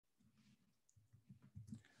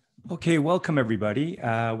Okay, welcome everybody.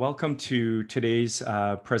 Welcome to today's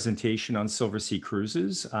presentation on Silversea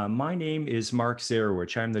Cruises. My name is Mark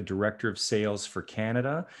Zarowich. I'm the Director of Sales for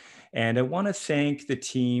Canada, and I want to thank the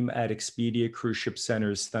team at Expedia Cruise Ship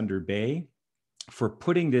Centers Thunder Bay for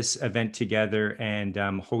putting this event together and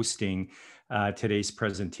hosting today's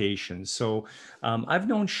presentation. I've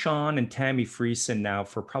known Sean and Tammy Friesen now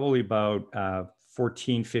for probably about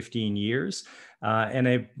 14, 15 years. And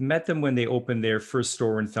I met them when they opened their first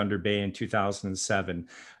store in Thunder Bay in 2007.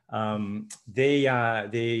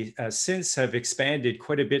 They since have expanded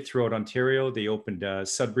quite a bit throughout Ontario. They opened a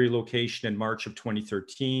Sudbury location in March of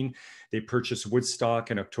 2013. They purchased Woodstock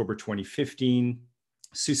in October 2015.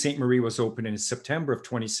 Sault Ste. Marie was opened in September of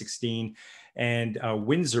 2016, and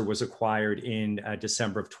Windsor was acquired in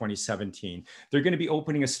December of 2017. They're going to be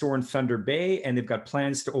opening a store in Thunder Bay, and they've got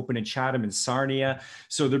plans to open in Chatham and Sarnia.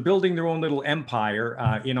 So they're building their own little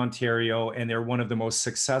empire in Ontario, and they're one of the most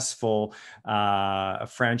successful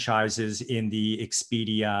franchises in the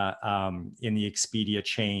Expedia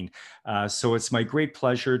chain. So it's my great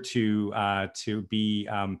pleasure to be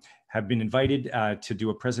have been invited to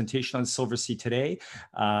do a presentation on Silversea today.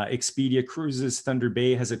 Expedia Cruises Thunder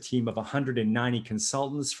Bay has a team of 190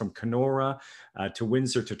 consultants from Kenora to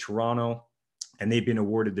Windsor to Toronto. And they've been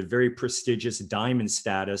awarded the very prestigious Diamond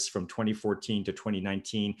status from 2014 to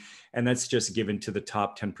 2019. And that's just given to the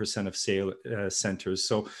top 10% of sale centers.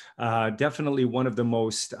 So definitely one of the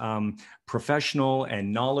most professional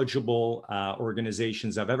and knowledgeable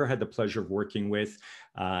organizations I've ever had the pleasure of working with.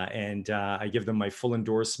 And I give them my full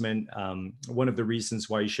endorsement. One of the reasons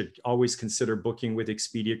why you should always consider booking with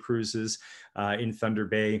Expedia Cruises in Thunder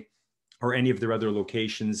Bay or any of their other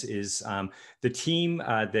locations is the team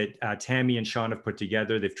that Tammy and Sean have put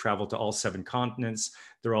together. They've traveled to all 7 continents.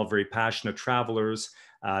 They're all very passionate travelers.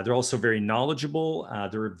 They're also very knowledgeable.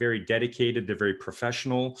 They're very dedicated. They're very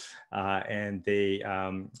professional. And they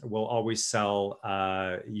will always sell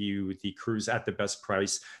you the cruise at the best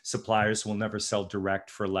price. Suppliers will never sell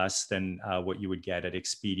direct for less than what you would get at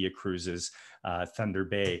Expedia Cruises Thunder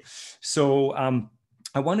Bay. So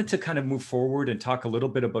I wanted to kind of move forward and talk a little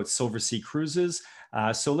bit about Silversea Cruises.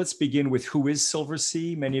 So let's begin with who is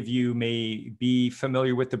Silversea. Many of you may be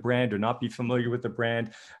familiar with the brand or not be familiar with the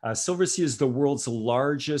brand. Silversea is the world's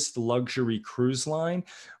largest luxury cruise line.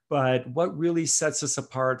 But what really sets us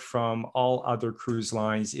apart from all other cruise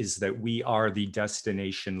lines is that we are the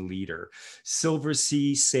destination leader.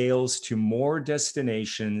 Silversea sails to more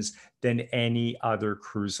destinations than any other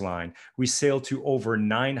cruise line. We sail to over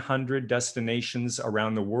 900 destinations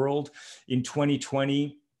around the world. In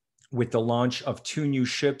 2020, with the launch of 2 new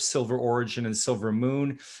ships, Silver Origin and Silver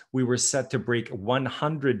Moon, we were set to break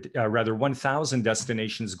 1,000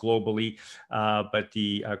 destinations globally, but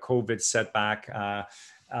the COVID setback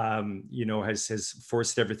has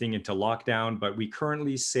forced everything into lockdown. But we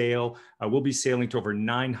currently we'll be sailing to over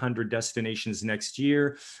 900 destinations next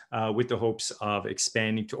year with the hopes of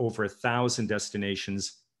expanding to over 1,000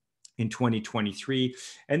 destinations in 2023.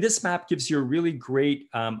 And this map gives you a really great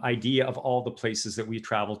idea of all the places that we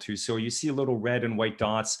travel to. So you see little red and white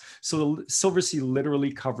dots. So Silversea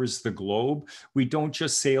literally covers the globe. We don't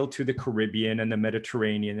just sail to the Caribbean and the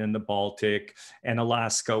Mediterranean and the Baltic and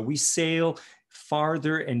Alaska. We sail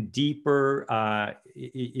farther and deeper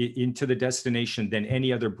into the destination than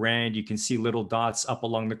any other brand. You can see little dots up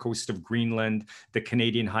along the coast of Greenland, the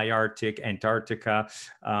Canadian High Arctic, Antarctica,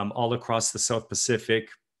 all across the South Pacific,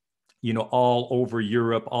 all over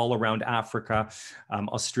Europe, all around Africa,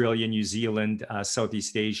 Australia, New Zealand,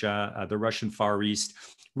 Southeast Asia, the Russian Far East.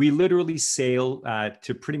 We literally sail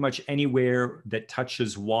to pretty much anywhere that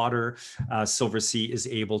touches water, Silversea is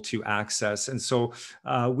able to access. And so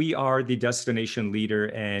we are the destination leader,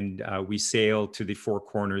 and we sail to the 4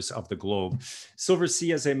 corners of the globe.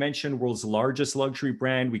 Silversea, as I mentioned, world's largest luxury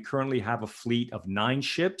brand. We currently have a fleet of 9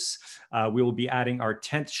 ships. We will be adding our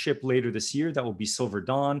 10th ship later this year. That will be Silver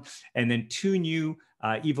Dawn. And then 2 new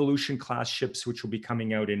Evolution class ships, which will be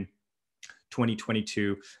coming out in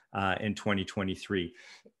 2022 and 2023.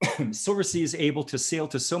 Silversea is able to sail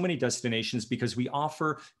to so many destinations because we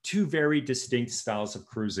offer 2 very distinct styles of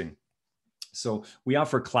cruising. So we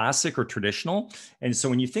offer classic or traditional. And so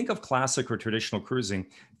when you think of classic or traditional cruising,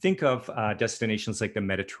 think of destinations like the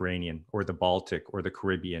Mediterranean or the Baltic or the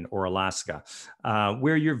Caribbean or Alaska,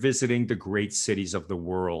 where you're visiting the great cities of the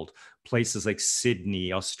world, places like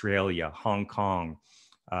Sydney, Australia, Hong Kong,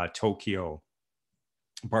 Tokyo,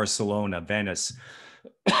 Barcelona, Venice,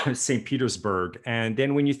 St. Petersburg. And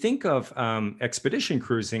then when you think of expedition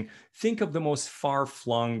cruising, think of the most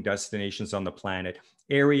far-flung destinations on the planet.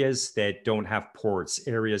 areas that don't have ports,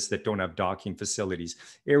 areas that don't have docking facilities,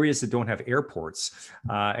 areas that don't have airports.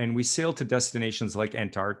 And we sail to destinations like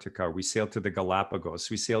Antarctica, we sail to the Galapagos,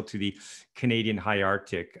 we sail to the Canadian High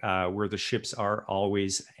Arctic, where the ships are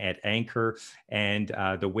always at anchor. And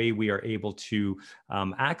the way we are able to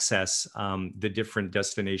access the different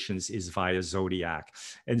destinations is via Zodiac.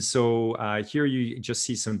 And so here you just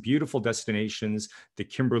see some beautiful destinations, the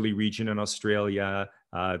Kimberley region in Australia,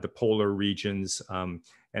 the polar regions,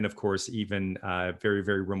 and of course, even very,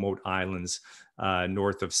 very remote islands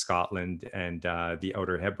north of Scotland and the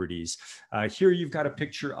Outer Hebrides. Here you've got a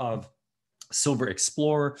picture of Silver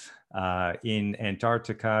Explorer in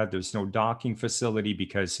Antarctica. There's no docking facility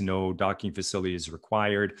because no docking facility is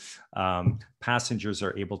required. Passengers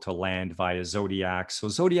are able to land via Zodiac. So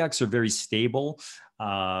Zodiacs are very stable,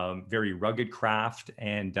 very rugged craft,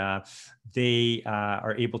 and they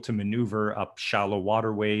are able to maneuver up shallow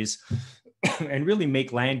waterways and really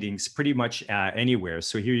make landings pretty much anywhere.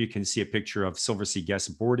 So here you can see a picture of Silversea guests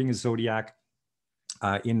boarding a Zodiac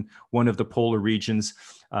in one of the polar regions.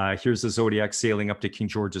 Here's the Zodiac sailing up to King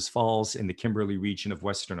George's Falls in the Kimberley region of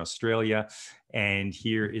Western Australia. And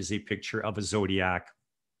here is a picture of a Zodiac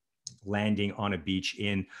landing on a beach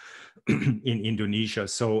in Indonesia.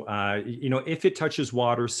 So if it touches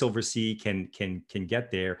water, Silversea can get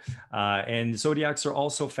there. And Zodiacs are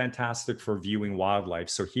also fantastic for viewing wildlife.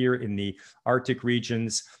 So here in the Arctic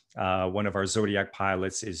regions, one of our Zodiac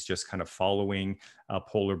pilots is just kind of following a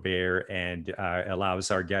polar bear and allows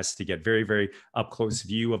our guests to get very, very up close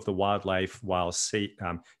view of the wildlife while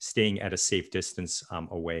staying at a safe distance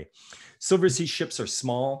away. Silversea ships are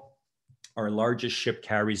small. Our largest ship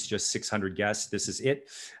carries just 600 guests. This is it.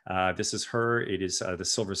 This is her. It is the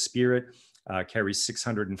Silver Spirit, carries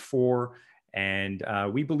 604. And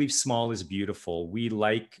we believe small is beautiful. We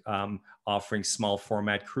like offering small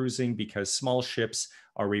format cruising because small ships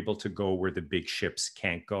are able to go where the big ships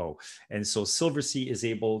can't go. And so Silversea is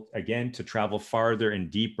able, again, to travel farther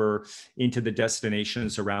and deeper into the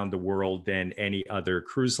destinations around the world than any other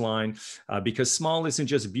cruise line because small isn't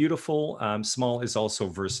just beautiful, small is also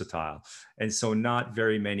versatile. And so not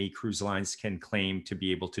very many cruise lines can claim to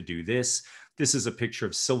be able to do this. This is a picture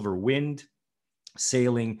of Silver Wind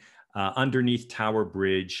sailing underneath Tower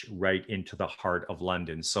Bridge right into the heart of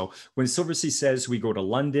London. So when Silversea says we go to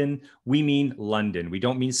London, we mean London. We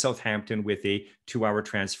don't mean Southampton with a 2-hour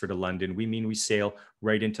transfer to London. We mean we sail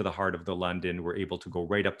right into the heart of the London. We're able to go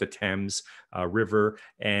right up the Thames River.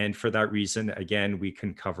 And for that reason, again, we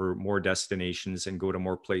can cover more destinations and go to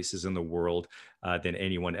more places in the world than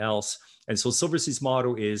anyone else. And so Silversea's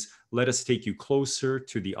motto is, let us take you closer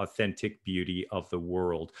to the authentic beauty of the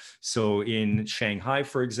world. So in Shanghai,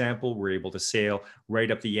 for example, we're able to sail right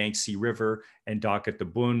up the Yangtze River and dock at the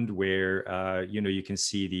Bund, where you can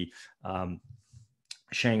see the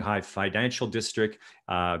Shanghai Financial District,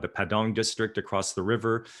 the Padang District across the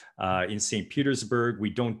river. In St. Petersburg, we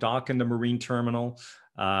don't dock in the marine terminal.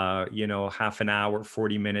 Half an hour,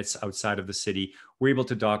 40 minutes outside of the city. We're able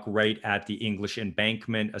to dock right at the English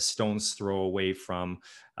Embankment, a stone's throw away from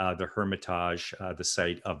the Hermitage, the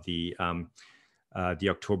site of the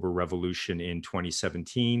October Revolution in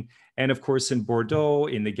 2017. And of course, in Bordeaux,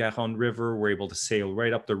 in the Garonne River, we're able to sail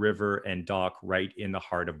right up the river and dock right in the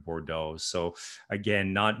heart of Bordeaux. So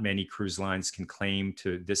again, not many cruise lines can claim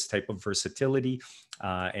to this type of versatility.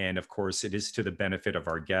 And of course, it is to the benefit of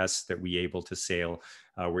our guests that we're able to sail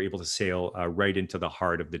right into the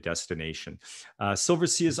heart of the destination.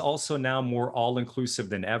 Silversea is also now more all-inclusive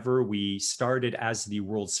than ever. We started as the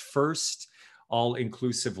world's first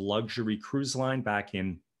all-inclusive luxury cruise line back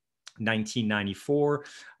in 1994.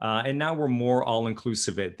 And now we're more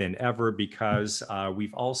all-inclusive than ever because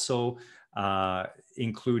we've also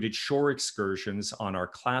included shore excursions on our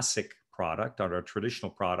classic product, on our traditional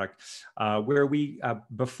product, where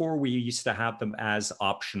before we used to have them as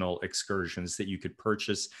optional excursions that you could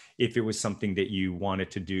purchase if it was something that you wanted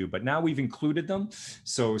to do. But now we've included them.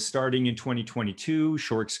 So starting in 2022,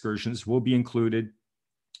 shore excursions will be included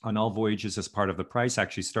on all voyages as part of the price,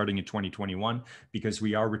 actually starting in 2021, because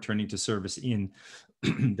we are returning to service in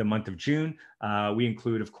the month of June. We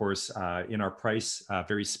include, of course, in our price,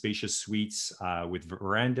 very spacious suites with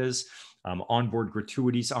verandas. Onboard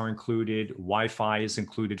gratuities are included. Wi-Fi is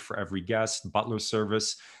included for every guest, butler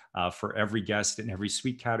service for every guest in every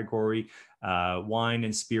suite category. Wine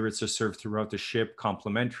and spirits are served throughout the ship,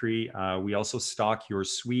 complimentary. We also stock your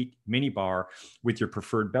suite minibar with your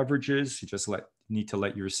preferred beverages. You just need to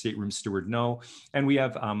let your stateroom steward know. And we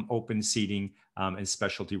have open seating and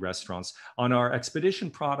specialty restaurants. On our expedition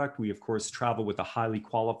product, we of course travel with a highly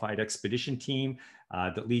qualified expedition team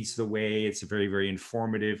that leads the way. It's a very, very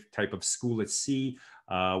informative type of school at sea.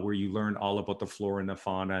 where you learn all about the flora and the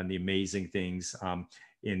fauna and the amazing things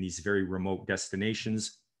in these very remote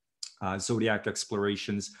destinations. Zodiac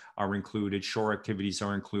explorations are included, shore activities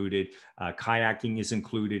are included, kayaking is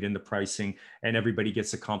included in the pricing, and everybody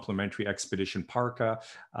gets a complimentary expedition parka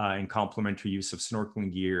and complimentary use of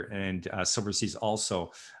snorkeling gear. And Silversea's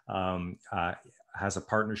also has a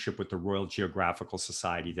partnership with the Royal Geographical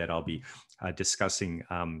Society that I'll be discussing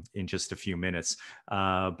in just a few minutes.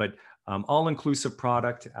 But all-inclusive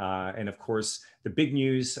product. And of course, the big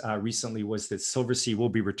news recently was that Silversea will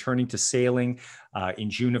be returning to sailing in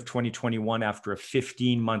June of 2021 after a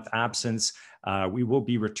 15-month absence. We will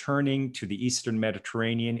be returning to the Eastern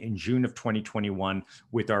Mediterranean in June of 2021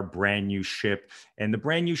 with our brand new ship. And the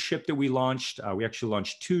brand new ship that we launched, we actually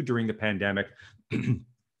launched two during the pandemic.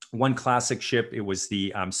 One classic ship, it was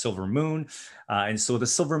the Silver Moon. And so the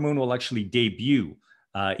Silver Moon will actually debut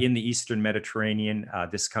in the Eastern Mediterranean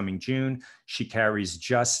this coming June. She carries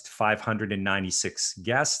just 596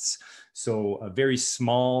 guests. So a very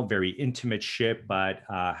small, very intimate ship, but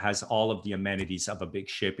has all of the amenities of a big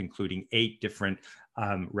ship, including 8 different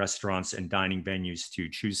restaurants and dining venues to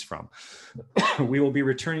choose from. We will be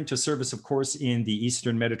returning to service, of course, in the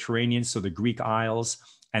Eastern Mediterranean, so the Greek Isles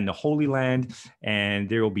and the Holy Land. And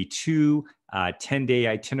there will be 2 10-day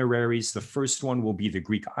itineraries. The first one will be the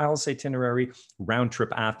Greek Isles itinerary, round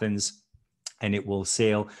trip Athens, and it will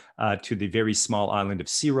sail to the very small island of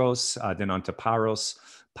Syros, then on to Paros,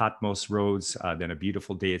 Patmos, Rhodes, then a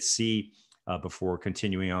beautiful day at sea before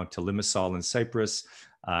continuing on to Limassol in Cyprus,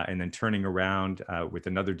 and then turning around with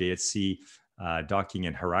another day at sea, docking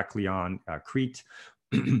in Heraklion, Crete,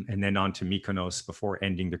 and then on to Mykonos before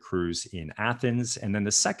ending the cruise in Athens. And then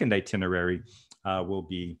the second itinerary will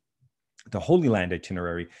be the Holy Land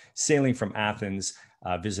itinerary, sailing from Athens,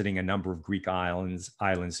 visiting a number of Greek islands,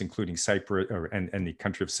 including Cyprus and the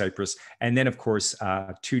country of Cyprus. And then, of course,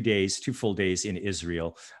 2 full days in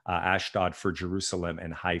Israel, Ashdod for Jerusalem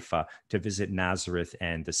and Haifa to visit Nazareth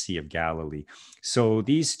and the Sea of Galilee. So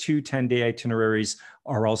these 2 10-day itineraries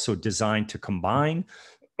are also designed to combine.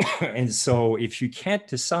 And so if you can't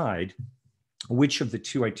decide which of the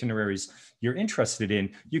 2 itineraries you're interested in,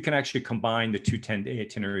 you can actually combine the 2 10-day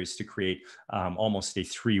itineraries to create almost a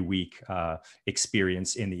 3-week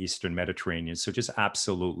experience in the Eastern Mediterranean. So just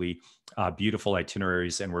absolutely beautiful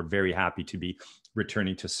itineraries. And we're very happy to be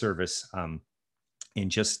returning to service in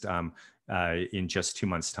just 2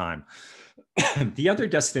 months' time. The other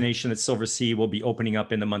destination that Silversea will be opening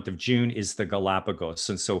up in the month of June is the Galapagos.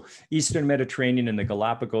 And so Eastern Mediterranean and the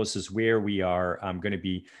Galapagos is where we are going to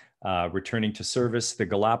be returning to service. The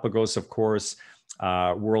Galapagos, of course,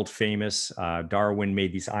 world famous. Darwin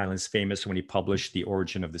made these islands famous when he published The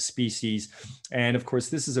Origin of the Species. And of course,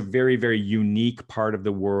 this is a very, very unique part of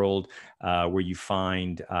the world where you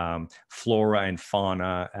find flora and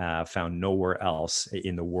fauna found nowhere else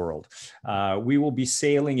in the world. We will be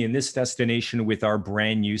sailing in this destination with our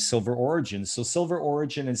brand new Silver Origin. So Silver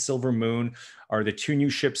Origin and Silver Moon are the 2 new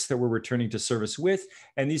ships that we're returning to service with.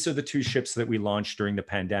 And these are the 2 ships that we launched during the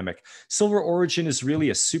pandemic. Silver Origin is really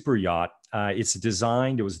a super yacht. It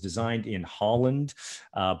was designed in Holland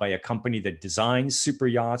by a company that designs super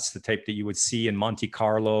yachts, the type that you would see in Monte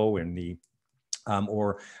Carlo and the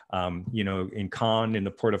in Cannes, in the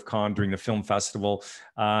port of Cannes during the film festival.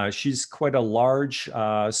 She's quite a large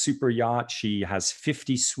super yacht. She has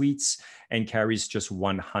 50 suites and carries just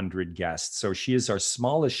 100 guests. So she is our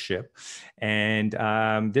smallest ship. And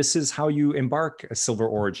this is how you embark a Silver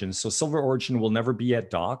Origin. So Silver Origin will never be at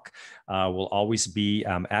dock, will always be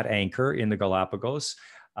at anchor in the Galapagos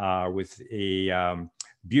with a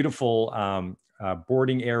beautiful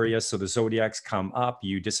boarding area. So the Zodiacs come up,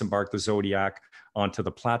 you disembark the Zodiac onto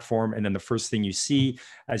the platform. And then the first thing you see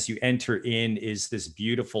as you enter in is this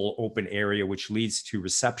beautiful open area, which leads to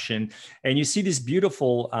reception. And you see these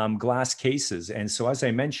beautiful glass cases. And so, as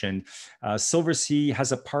I mentioned, Silversea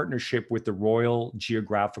has a partnership with the Royal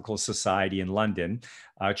Geographical Society in London.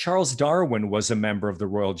 Charles Darwin was a member of the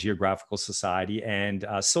Royal Geographical Society, and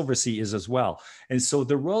Silversea is as well. And so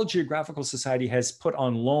the Royal Geographical Society has put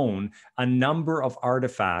on loan a number of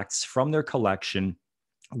artifacts from their collection,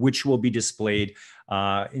 which will be displayed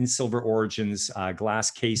in Silver Origin's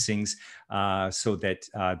glass casings so that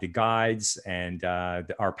the guides and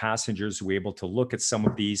our passengers will be able to look at some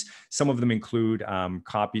of these. Some of them include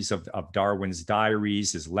copies of Darwin's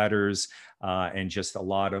diaries, his letters, and just a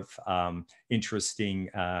lot of interesting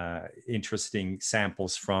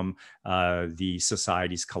samples from the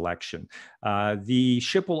Society's collection. The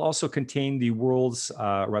ship will also contain the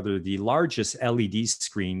the largest LED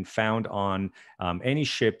screen found on any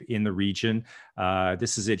ship in the region.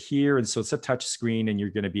 This is it here. And so it's a touch screen, and you're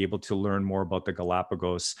going to be able to learn learn more about the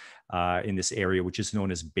Galapagos in this area, which is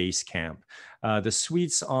known as Base Camp. The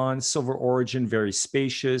suites on Silver Origin, very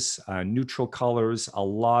spacious, neutral colors, a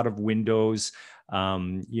lot of windows,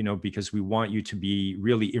 because we want you to be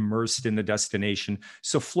really immersed in the destination.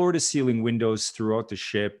 So floor to ceiling windows throughout the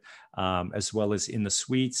ship, as well as in the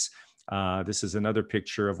suites. This is another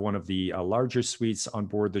picture of one of the larger suites on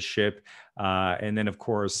board the ship. And then, of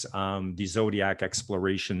course, the Zodiac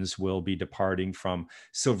explorations will be departing from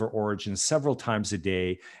Silver Origin several times a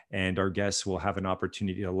day, and our guests will have an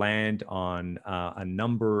opportunity to land on a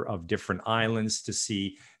number of different islands to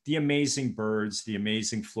see the amazing birds, the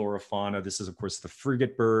amazing flora, fauna. This is, of course, the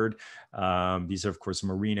frigate bird. These are, of course,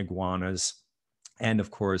 marine iguanas. And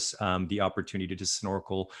of course, the opportunity to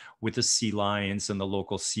snorkel with the sea lions and the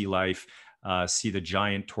local sea life, see the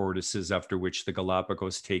giant tortoises, after which the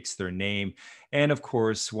Galapagos takes their name. And of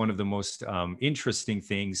course, one of the most interesting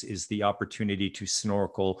things is the opportunity to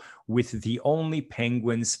snorkel with the only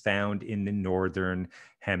penguins found in the northern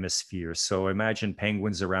hemisphere. So imagine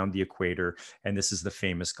penguins around the equator, and this is the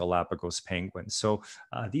famous Galapagos penguin. So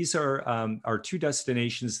these are our two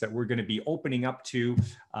destinations that we're going to be opening up to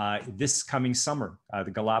this coming summer,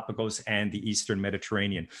 the Galapagos and the Eastern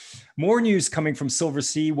Mediterranean. More news coming from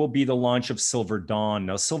Silversea will be the launch of Silver Dawn.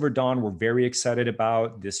 Now, Silver Dawn, we're very excited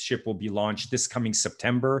about. This ship will be launched this coming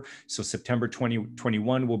September. So September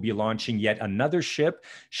 2021, we'll be launching yet another ship.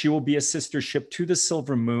 She will be a sister ship to the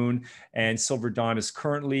Silver Moon, and Silver Dawn is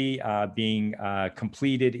currently being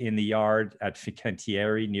completed in the yard at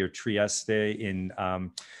Fincantieri near Trieste in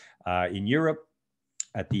Europe,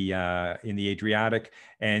 in the Adriatic,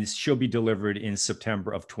 and she'll be delivered in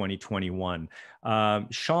September of 2021.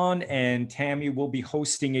 Sean and Tammy will be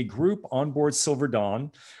hosting a group on board Silver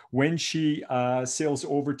Dawn when she sails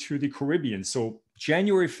over to the Caribbean. So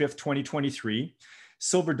January 5th, 2023,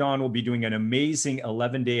 Silver Dawn will be doing an amazing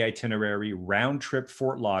 11-day itinerary, round trip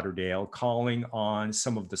Fort Lauderdale, calling on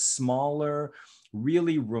some of the smaller,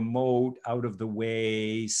 really remote, out of the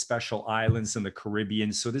way, special islands in the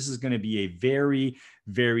Caribbean. So this is going to be a very,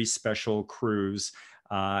 very special cruise.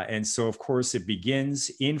 And so, of course, it begins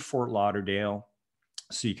in Fort Lauderdale.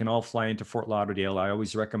 So you can all fly into Fort Lauderdale. I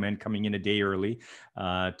always recommend coming in a day early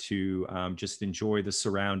to just enjoy the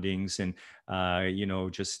surroundings and,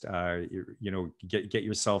 get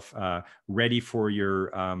yourself ready for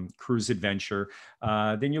your cruise adventure.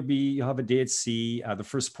 Then you'll have a day at sea. The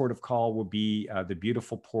first port of call will be the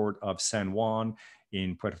beautiful port of San Juan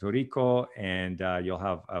in Puerto Rico, and you'll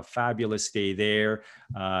have a fabulous day there.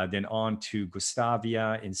 Then on to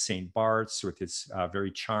Gustavia in St. Bart's with its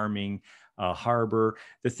very charming harbor.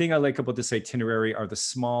 The thing I like about this itinerary are the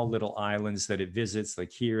small little islands that it visits,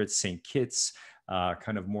 like here at St. Kitts,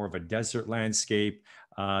 kind of more of a desert landscape.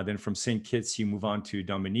 Then from St. Kitts, you move on to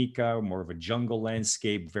Dominica, more of a jungle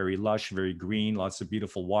landscape, very lush, very green, lots of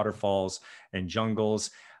beautiful waterfalls and jungles.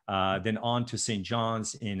 Then on to St.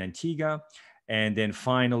 John's in Antigua. And then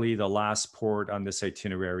finally, the last port on this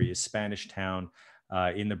itinerary is Spanish Town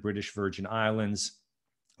in the British Virgin Islands.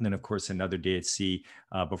 And then, of course, another day at sea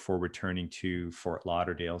before returning to Fort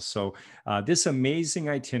Lauderdale. So this amazing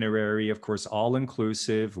itinerary, of course, all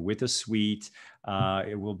inclusive with a suite.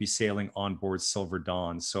 It will be sailing on board Silver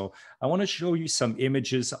Dawn. So I want to show you some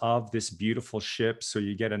images of this beautiful ship so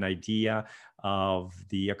you get an idea of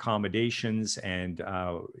the accommodations and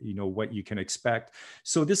what you can expect.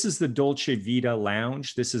 So this is the Dolce Vita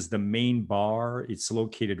Lounge. This is the main bar. It's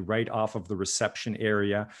located right off of the reception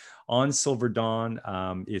area on Silver Dawn.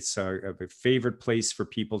 It's a favorite place for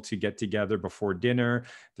people to get together before dinner.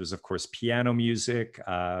 There's, of course, piano music,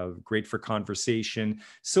 great for conversation.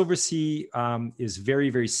 Silversea is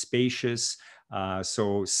very, very spacious.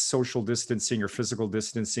 So social distancing or physical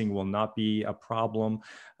distancing will not be a problem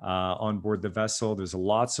on board the vessel. There's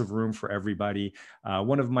lots of room for everybody.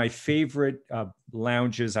 One of my favorite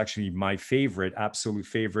lounges, actually my favorite, absolute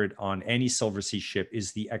favorite on any Silversea ship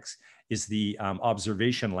is the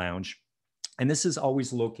observation lounge. And this is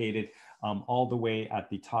always located all the way at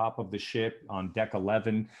the top of the ship on deck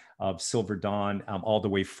 11 of Silver Dawn, all the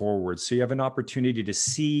way forward. So you have an opportunity to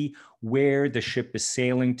see where the ship is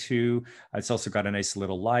sailing to. It's also got a nice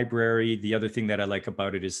little library. The other thing that I like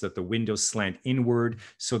about it is that the windows slant inward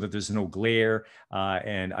so that there's no glare,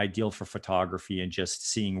 and ideal for photography and just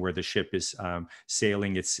seeing where the ship is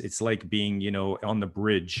sailing. It's like being, on the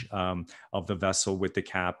bridge of the vessel with the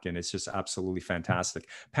captain. It's just absolutely fantastic.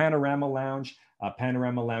 Panorama lounge.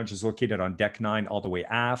 Panorama Lounge is located on deck 9 all the way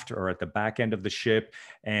aft or at the back end of the ship.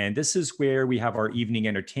 And this is where we have our evening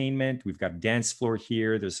entertainment. We've got a dance floor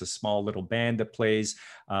here. There's a small little band that plays.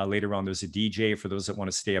 Later on, there's a DJ for those that want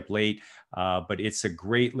to stay up late. But it's a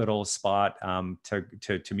great little spot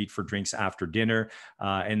to meet for drinks after dinner.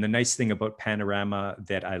 And the nice thing about Panorama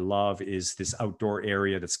that I love is this outdoor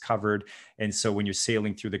area that's covered. And so when you're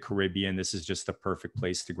sailing through the Caribbean, this is just the perfect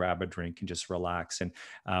place to grab a drink and just relax and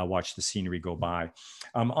watch the scenery go by.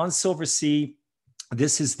 On Silversea,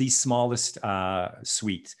 this is the smallest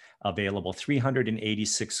suite available,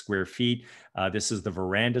 386 square feet. This is the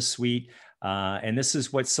veranda suite. And this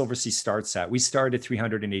is what Silversea starts at. We start at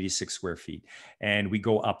 386 square feet and we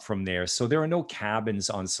go up from there. So there are no cabins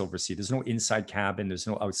on Silversea. There's no inside cabin. There's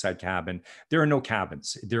no outside cabin. There are no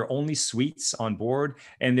cabins. There are only suites on board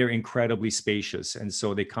and they're incredibly spacious. And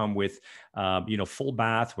so they come with, full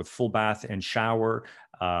bath and shower,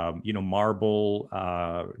 marble,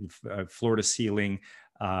 floor to ceiling,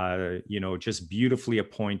 just beautifully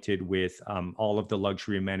appointed with all of the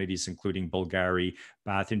luxury amenities, including Bulgari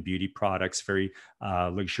bath and beauty products, very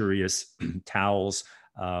luxurious towels,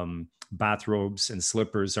 bathrobes and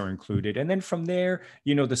slippers are included. And then from there,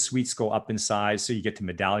 the suites go up in size. So you get to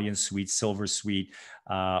medallion suite, silver suite,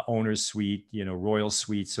 owner's suite, royal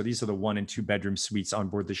suite. So these are the 1 and 2 bedroom suites on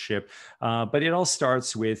board the ship. But it all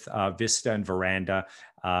starts with vista and veranda,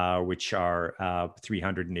 which are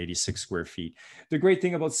 386 square feet. The great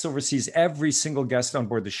thing about Silversea is every single guest on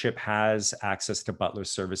board the ship has access to butler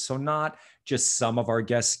service. So not just some of our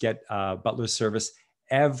guests get butler service.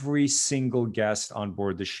 Every single guest on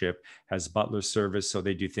board the ship has butler service. So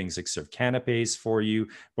they do things like serve canapes for you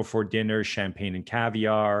before dinner, champagne and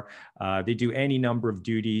caviar. They do any number of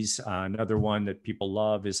duties. Another one that people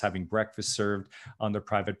love is having breakfast served on the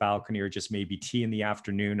private balcony, or just maybe tea in the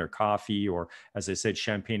afternoon or coffee, or as I said,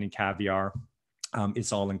 champagne and caviar.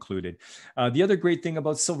 It's all included. The other great thing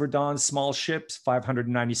about Silver Dawn's small ships,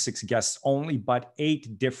 596 guests only, but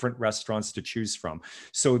 8 different restaurants to choose from.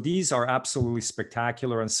 So these are absolutely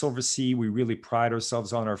spectacular. On Silversea, we really pride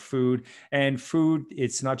ourselves on our food. And food,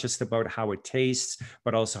 it's not just about how it tastes,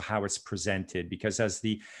 but also how it's presented. Because as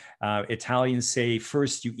the Italians say,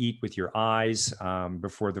 first you eat with your eyes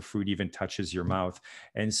before the food even touches your mouth.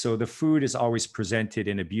 And so the food is always presented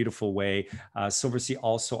in a beautiful way. Silversea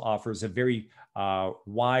also offers a very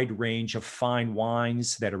wide range of fine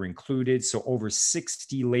wines that are included. So over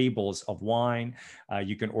 60 labels of wine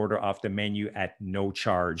you can order off the menu at no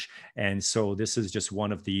charge. And so this is just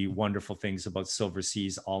one of the wonderful things about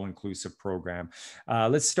Silversea's all-inclusive program.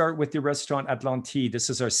 Let's start with the restaurant Atlantis.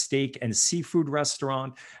 This is our steak and seafood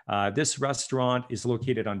restaurant. This restaurant is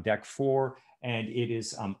located on deck 4. And it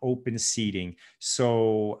is open seating.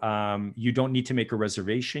 So you don't need to make a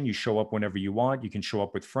reservation. You show up whenever you want. You can show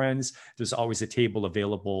up with friends. There's always a table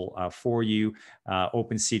available for you,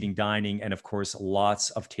 open seating dining, and of course,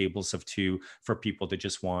 lots of tables of 2 for people that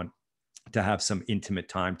just want to have some intimate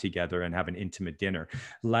time together and have an intimate dinner.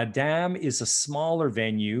 La Dame is a smaller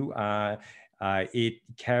venue. It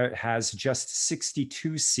has just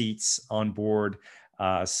 62 seats on board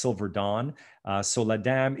Silver Dawn. So La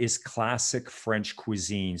Dame is classic French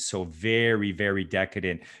cuisine. So very, very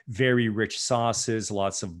decadent, very rich sauces,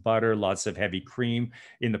 lots of butter, lots of heavy cream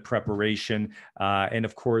in the preparation. And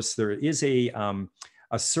of course, there is a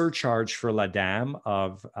surcharge for La Dame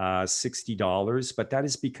of $60, but that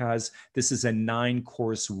is because this is a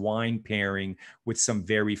 9-course wine pairing with some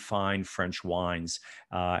very fine French wines.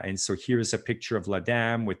 And so here's a picture of La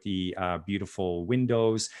Dame with the beautiful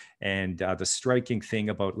windows. And the striking thing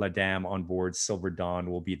about La Dame on board Silver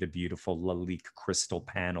Dawn will be the beautiful Lalique crystal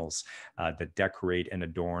panels that decorate and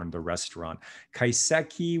adorn the restaurant.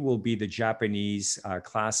 Kaiseki will be the Japanese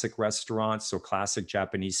classic restaurant, so classic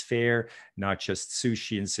Japanese fare, not just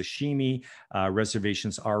sushi and sashimi.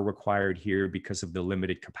 Reservations are required here because of the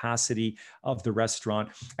limited capacity of the restaurant.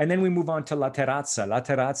 And then we move on to La Terrazza. La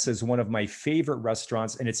Terrazza is one of my favorite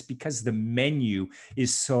restaurants, and it's because the menu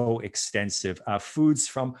is so extensive. Foods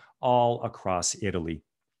from all across Italy.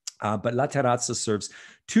 But La Terrazza serves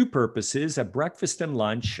 2 purposes, a breakfast and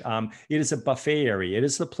lunch. It is a buffet area. It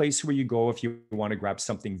is the place where you go if you want to grab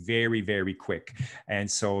something very, very quick. And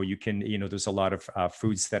so you can, there's a lot of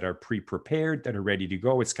foods that are pre-prepared, that are ready to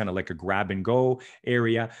go. It's kind of like a grab and go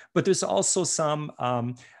area. But there's also some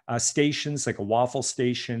stations, like a waffle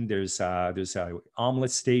station. There's a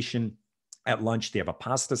omelet station. At lunch, they have a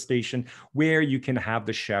pasta station where you can have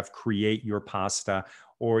the chef create your pasta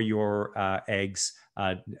or your eggs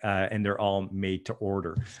and they're all made to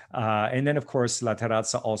order. And then, of course, La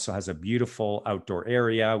Terrazza also has a beautiful outdoor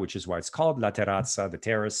area, which is why it's called La Terrazza, the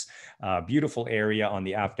terrace. Beautiful area on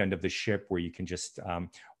the aft end of the ship where you can just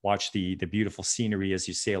watch the beautiful scenery as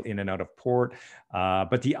you sail in and out of port.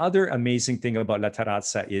 But the other amazing thing about La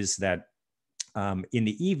Terrazza is that in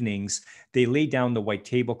the evenings, they lay down the white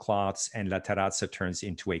tablecloths, and La Terrazza turns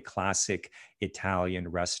into a classic Italian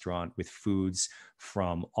restaurant with foods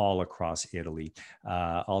from all across Italy,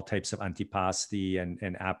 all types of antipasti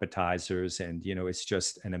and appetizers. And, it's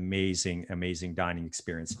just an amazing, amazing dining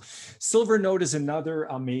experience. Silver Note is another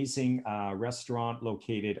amazing restaurant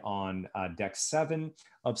located on deck 7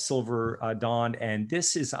 of Silver Dawn. And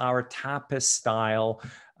this is our tapas style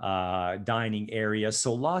dining area.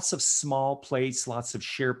 So lots of small plates, lots of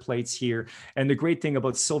share plates here. And the great thing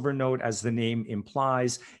about Silver Note, as the name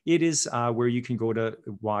implies, it is where you can go to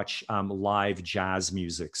watch live jazz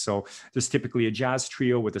music. So there's typically a jazz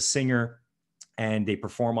trio with a singer, and they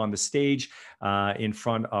perform on the stage in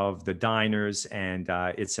front of the diners. And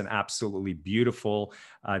it's an absolutely beautiful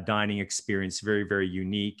dining experience, very, very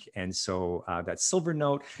unique. And so that's Silver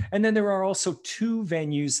Note. And then there are also 2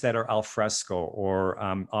 venues that are al fresco or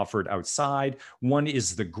offered outside. One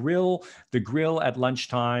is the Grill. The Grill at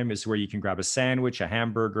lunchtime is where you can grab a sandwich, a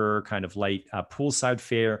hamburger, kind of light poolside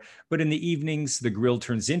fare. But in the evenings, the Grill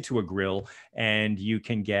turns into a grill, and you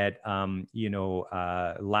can get,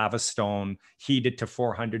 lava stone heated to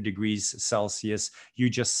 400 degrees Celsius. You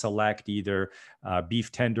just select either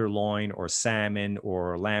beef tenderloin or salmon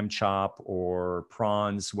or lamb chop or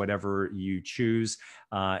prawns, whatever you choose.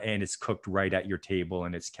 And it's cooked right at your table,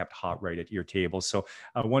 and it's kept hot right at your table. So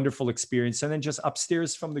a wonderful experience. And then just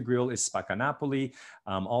upstairs from the Grill is Spacca Napoli,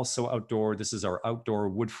 also outdoor. This is our outdoor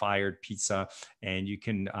wood-fired pizza, and you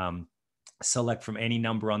can select from any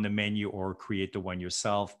number on the menu or create the one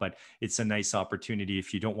yourself. But it's a nice opportunity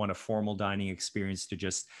if you don't want a formal dining experience to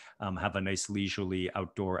just have a nice leisurely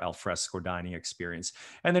outdoor al fresco dining experience.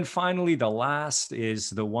 And then finally, the last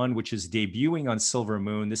is the one which is debuting on Silver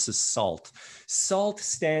Moon. This is SALT. SALT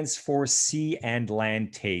stands for Sea and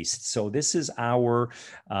Land Taste. So this is our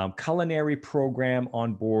culinary program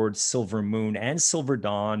on board Silver Moon and Silver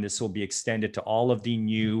Dawn. This will be extended to all of the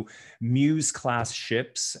new Muse class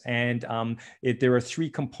ships. And there are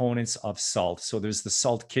 3 components of SALT. So there's the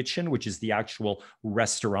SALT Kitchen, which is the actual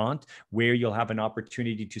restaurant where you'll have an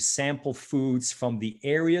opportunity to sample foods from the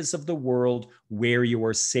areas of the world where you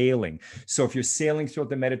are sailing. So if you're sailing throughout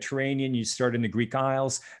the Mediterranean, you start in the Greek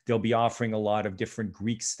Isles, they'll be offering a lot of different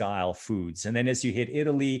Greek style foods. And then as you hit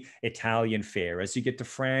Italy, Italian fare. As you get to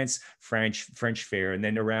France, French fare. And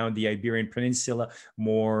then around the Iberian Peninsula,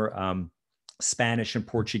 more Spanish and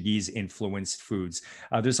Portuguese influenced foods.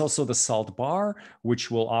 There's also the Salt Bar,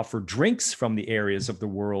 which will offer drinks from the areas of the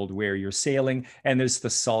world where you're sailing. And there's the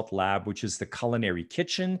Salt Lab, which is the culinary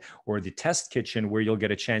kitchen or the test kitchen, where you'll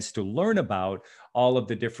get a chance to learn about all of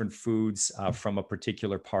the different foods from a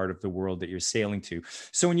particular part of the world that you're sailing to.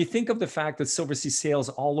 So when you think of the fact that Silversea sails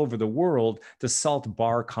all over the world, the Salt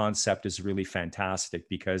Bar concept is really fantastic,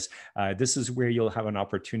 because this is where you'll have an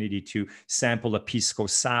opportunity to sample a pisco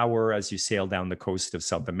sour as you sail down the coast of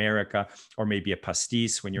South America, or maybe a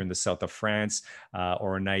pastis when you're in the south of France,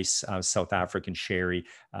 or a nice South African sherry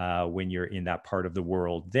when you're in that part of the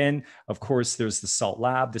world. Then, of course, there's the Salt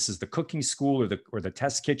Lab. This is the cooking school or the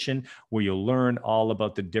test kitchen, where you'll learn all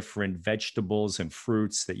about the different vegetables and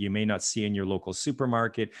fruits that you may not see in your local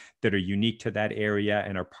supermarket that are unique to that area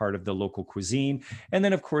and are part of the local cuisine. And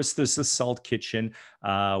then, of course, there's the Salt Kitchen,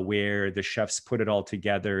 where the chefs put it all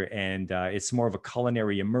together, and it's more of a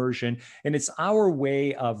culinary immersion. And it's our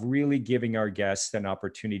way of really giving our guests an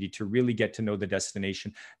opportunity to really get to know the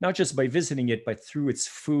destination, not just by visiting it, but through its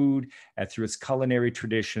food, through its culinary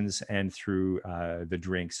traditions, and through the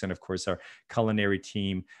drinks. And of course, our culinary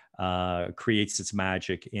team creates its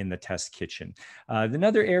magic in the test kitchen.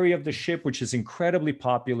 Another area of the ship, which is incredibly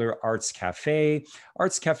popular, Arts Cafe.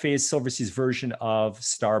 Arts Cafe is Silversea's version of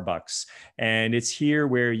Starbucks. And it's here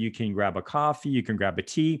where you can grab a coffee, you can grab a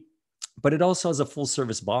tea, but it also has a full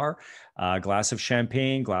service bar, a glass of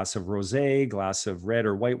champagne, glass of rosé, glass of red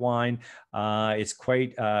or white wine. It's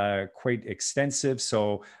quite extensive.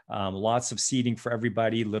 So lots of seating for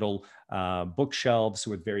everybody, little bookshelves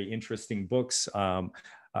with very interesting books,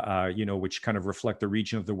 which kind of reflect the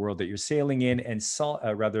region of the world that you're sailing in, and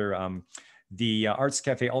The Arts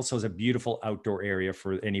Cafe also has a beautiful outdoor area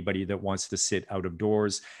for anybody that wants to sit out of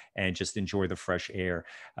doors and just enjoy the fresh air.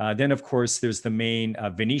 Then, of course, there's the main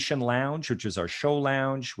Venetian Lounge, which is our show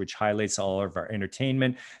lounge, which highlights all of our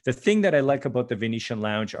entertainment. The thing that I like about the Venetian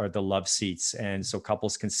Lounge are the love seats. And so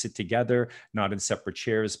couples can sit together, not in separate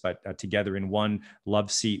chairs, but together in one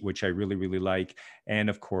love seat, which I really, really like. And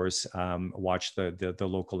of course, watch the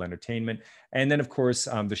local entertainment. And then, of course,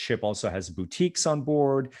 the ship also has boutiques on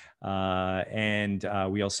board. And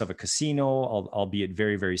we also have a casino, albeit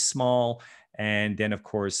very, very small. And then, of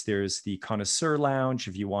course, there's the connoisseur lounge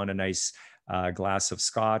if you want a nice glass of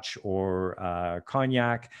scotch or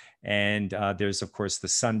cognac. And there's, of course, the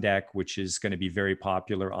sun deck, which is going to be very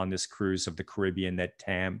popular on this cruise of the Caribbean that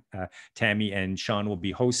Tammy and Sean will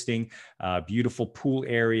be hosting. Beautiful pool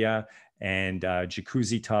area and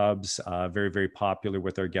jacuzzi tubs, very, very popular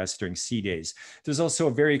with our guests during sea days. There's also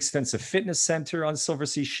a very extensive fitness center on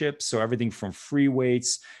Silversea ships. So everything from free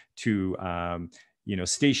weights to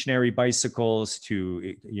stationary bicycles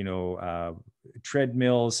to,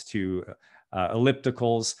 treadmills to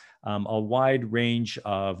ellipticals, a wide range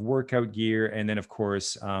of workout gear. And then, of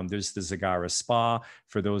course, there's the Zagara Spa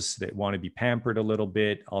for those that want to be pampered a little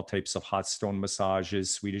bit, all types of hot stone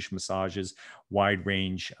massages, Swedish massages, wide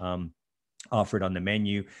range offered on the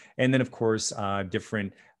menu. And then, of course,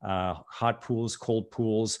 different hot pools, cold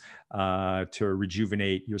pools to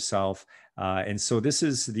rejuvenate yourself. And so this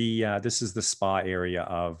is the spa area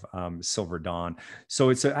of Silver Dawn. So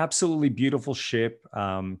it's an absolutely beautiful ship.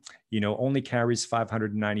 Only carries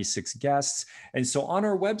 596 guests. And so on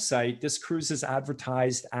our website, this cruise is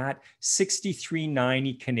advertised at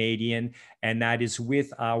 $63.90 Canadian, and that is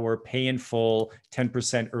with our pay in full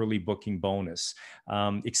 10% early booking bonus.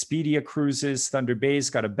 Expedia Cruises Thunder Bay's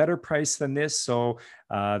got a better price than this. So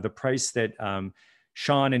the price that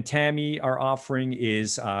Sean and Tammy are offering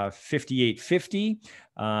is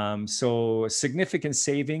 $58.50. So significant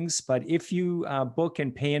savings. But if you book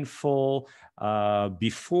and pay in full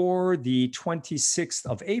before the 26th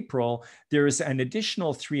of April, there is an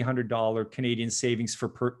additional $300 Canadian savings per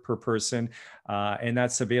person. And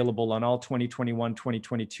that's available on all 2021,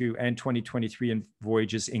 2022, and 2023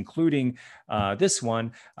 voyages, including this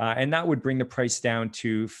one. And that would bring the price down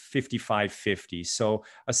to $55.50. So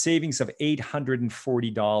a savings of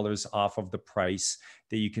 $840 off of the price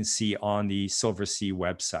that you can see on the Silversea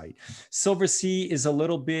website. Silversea is a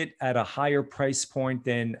little bit at a higher price point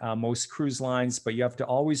than most cruise lines, but you have to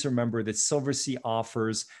always remember that Silversea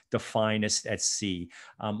offers the finest at sea.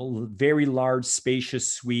 Very large, spacious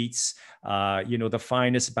suites, the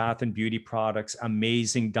finest bath and beauty products,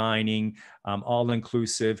 amazing dining,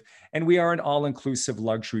 all-inclusive. And we are an all-inclusive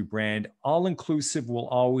luxury brand. All-inclusive will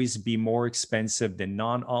always be more expensive than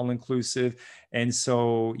non-all-inclusive. And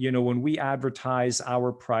so, when we advertise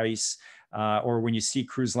our price, or when you see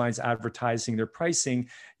cruise lines advertising their pricing,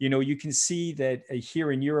 you can see that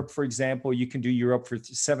here in Europe, for example, you can do Europe for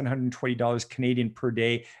 $720 Canadian per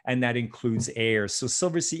day, and that includes air. So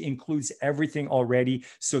Silversea includes everything already,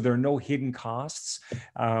 so there are no hidden costs.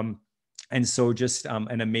 And so just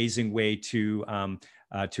an amazing way to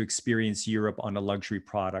experience Europe on a luxury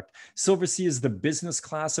product. Silversea is the business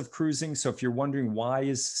class of cruising. So if you're wondering why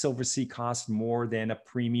is Silversea cost more than a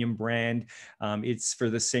premium brand, it's for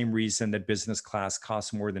the same reason that business class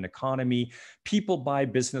costs more than economy. People buy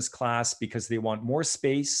business class because they want more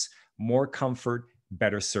space, more comfort,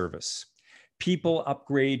 better service. People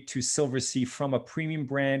upgrade to Silversea from a premium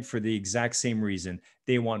brand for the exact same reason.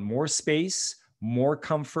 They want more space, more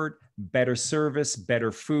comfort, better service,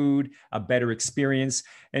 better food, a better experience.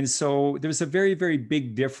 And so there's a very, very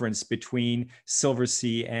big difference between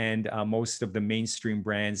Silversea and most of the mainstream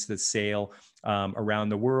brands that sail around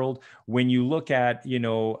the world. When you look at,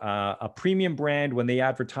 a premium brand, when they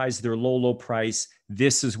advertise their low price,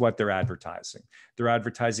 this is what they're advertising. They're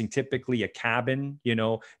advertising typically a cabin,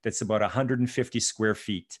 that's about 150 square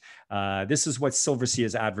feet. This is what Silversea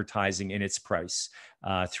is advertising in its price,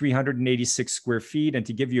 386 square feet. And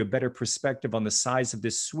to give you a better perspective on the size of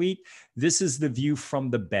this suite, this is the view from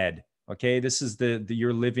the bed. Okay, this is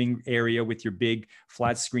your living area with your big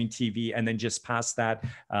flat screen TV, and then just past that,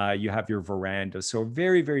 you have your veranda. So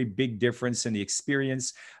very, very big difference in the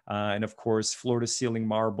experience. And of course, floor to ceiling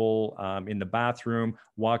marble in the bathroom,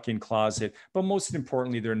 walk-in closet. But most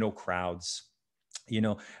importantly, there are no crowds.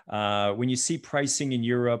 When you see pricing in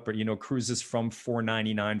Europe or, cruises from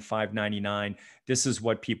 $499, $599, this is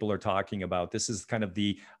what people are talking about. This is kind of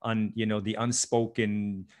the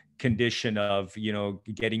unspoken condition of,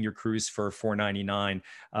 getting your cruise for $499,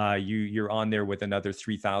 you're on there with another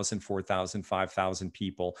 3,000, 4,000, 5,000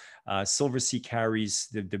 people. Silversea carries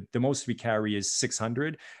the most we carry is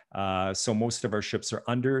 600. So most of our ships are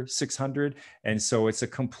under 600. And so it's a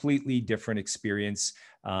completely different experience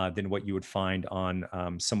than what you would find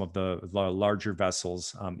on some of the larger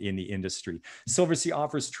vessels in the industry. Silversea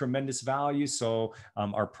offers tremendous value. So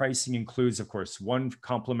our pricing includes, of course, one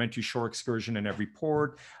complimentary shore excursion in every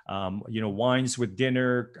port, wines with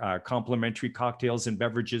dinner, complimentary cocktails and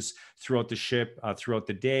beverages throughout the ship, throughout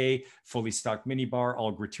the day, fully stocked minibar,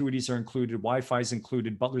 all gratuities are included, Wi-Fi is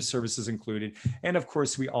included, butler services included. And of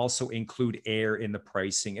course, we also include air in the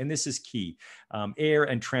pricing. And this is key. Air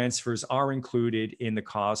and transfers are included in the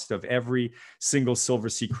cost of every single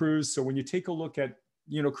Silversea cruise. So when you take a look at,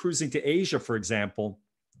 cruising to Asia, for example,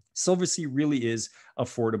 Silversea really is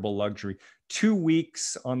affordable luxury. 2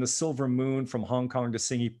 weeks on the Silver Moon from Hong Kong to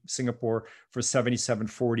Singapore for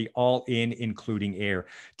 $77.40, all in, including air.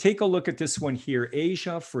 Take a look at this one here.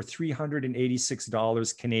 Asia for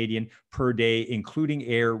 $386 Canadian per day, including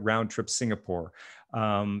air, round trip Singapore.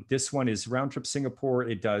 This one is round trip Singapore.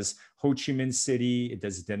 It does Ho Chi Minh City, it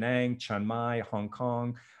does Da Nang, Chiang Mai, Hong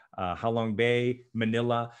Kong, Halong Bay,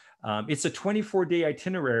 Manila. It's a 24-day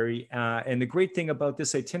itinerary. And the great thing about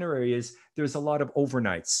this itinerary is there's a lot of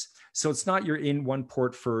overnights. So it's not you're in one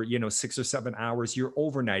port for, 6 or 7 hours. You're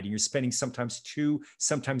overnighting. You're spending sometimes 2,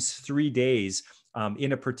 sometimes 3 days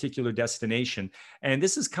in a particular destination. And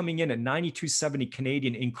this is coming in at $92.70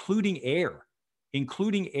 Canadian, including air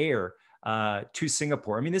to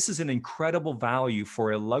Singapore. I mean, this is an incredible value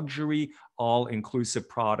for a luxury all-inclusive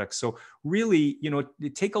product. So really,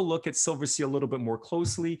 take a look at Silversea a little bit more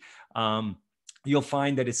closely. You'll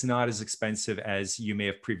find that it's not as expensive as you may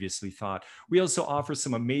have previously thought. We also offer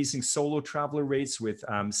some amazing solo traveler rates with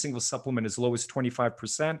single supplement as low as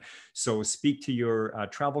 25%. So speak to your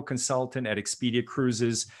travel consultant at Expedia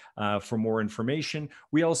Cruises for more information.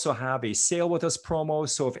 We also have a Sail With Us promo.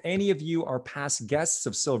 So if any of you are past guests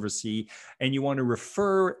of Silversea and you want to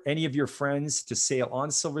refer any of your friends to sail on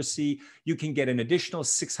Silversea, you can get an additional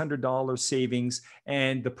 $600 savings,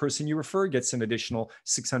 and the person you refer gets an additional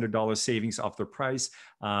 $600 savings off their price.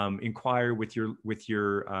 Inquire with your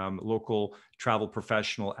local travel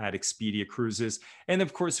professional at Expedia Cruises. And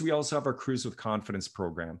of course, we also have our Cruise with Confidence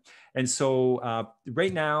program. And so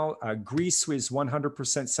right now, Greece is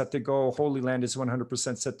 100% set to go. Holy Land is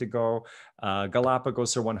 100% set to go.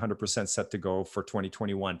 Galapagos are 100% set to go for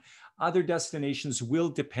 2021. Other destinations will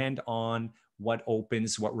depend on what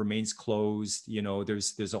opens, what remains closed.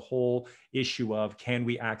 There's a whole issue of, can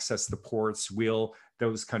we access the ports? Will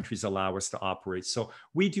those countries allow us to operate? So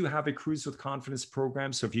we do have a Cruise with Confidence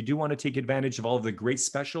program. So if you do want to take advantage of all of the great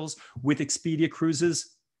specials with Expedia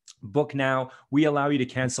Cruises, book now. We allow you to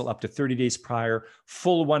cancel up to 30 days prior,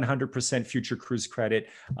 full 100% future cruise credit.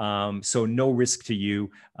 So no risk to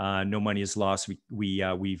you, no money is lost.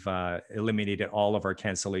 We've eliminated all of our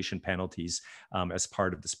cancellation penalties as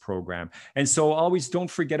part of this program. And so always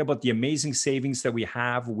don't forget about the amazing savings that we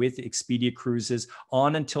have with Expedia Cruises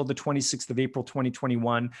on until the 26th of April,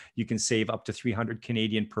 2021. You can save up to 300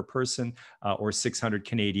 Canadian per person or 600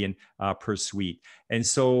 Canadian per suite. And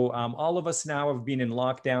so all of us now have been in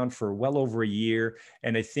lockdown for well over a year.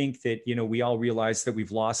 And I think that, we all realize that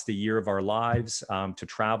we've lost a year of our lives to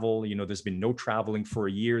travel. There's been no traveling for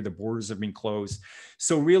a year. The borders have been closed.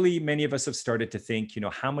 So really, many of us have started to think,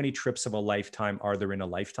 how many trips of a lifetime are there in a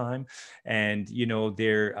lifetime? And,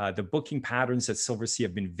 the booking patterns at Silversea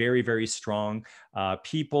have been very, very strong.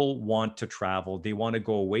 People want to travel. They want to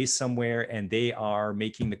go away somewhere, and they are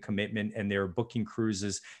making the commitment, and they're booking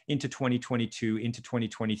cruises into 2022, into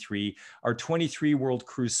 2023. Our 23 World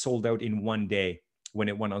Cruise sold out in one day when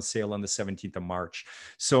it went on sale on the 17th of March.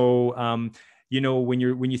 So, when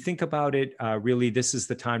you think about it, really, this is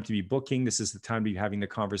the time to be booking. This is the time to be having the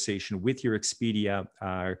conversation with your Expedia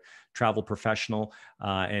travel professional.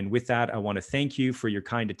 And with that, I want to thank you for your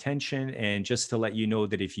kind attention. And just to let you know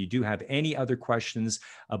that if you do have any other questions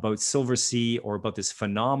about Silversea or about this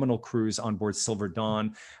phenomenal cruise on board Silver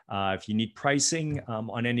Dawn, if you need pricing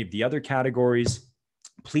on any of the other categories,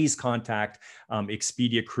 please contact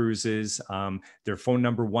Expedia Cruises. Their phone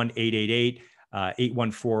number,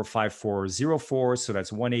 1-888-814-5404. So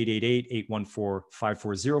that's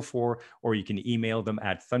 1-888-814-5404, or you can email them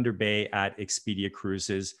at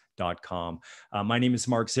thunderbay@expediacruises.com. My name is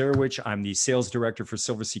Mark Zarowich. I'm the sales director for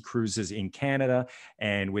Silversea Cruises in Canada.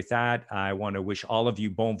 And with that, I want to wish all of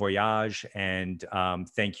you bon voyage and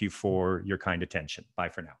thank you for your kind attention. Bye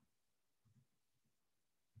for now.